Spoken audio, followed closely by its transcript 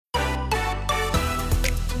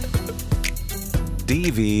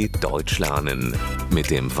DW Deutsch lernen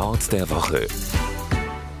mit dem Wort der Woche.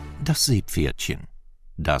 Das Seepferdchen.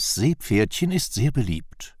 Das Seepferdchen ist sehr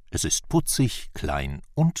beliebt. Es ist putzig, klein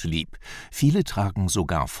und lieb. Viele tragen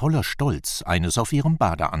sogar voller Stolz eines auf ihrem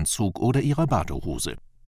Badeanzug oder ihrer Badehose.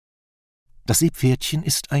 Das Seepferdchen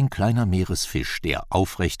ist ein kleiner Meeresfisch, der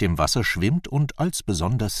aufrecht im Wasser schwimmt und als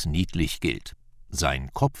besonders niedlich gilt.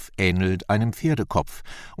 Sein Kopf ähnelt einem Pferdekopf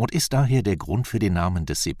und ist daher der Grund für den Namen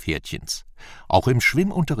des Seepferdchens. Auch im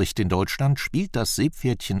Schwimmunterricht in Deutschland spielt das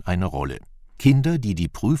Seepferdchen eine Rolle. Kinder, die die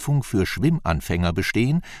Prüfung für Schwimmanfänger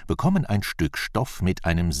bestehen, bekommen ein Stück Stoff mit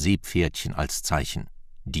einem Seepferdchen als Zeichen.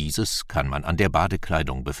 Dieses kann man an der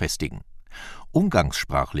Badekleidung befestigen.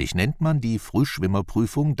 Umgangssprachlich nennt man die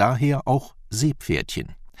Frühschwimmerprüfung daher auch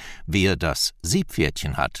Seepferdchen. Wer das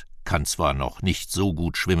Seepferdchen hat, kann zwar noch nicht so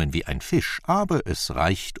gut schwimmen wie ein Fisch, aber es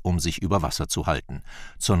reicht, um sich über Wasser zu halten.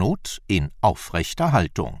 Zur Not in aufrechter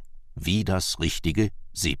Haltung, wie das richtige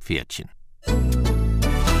Seepferdchen.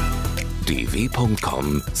 dw.com/Wort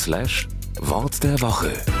der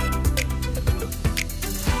Woche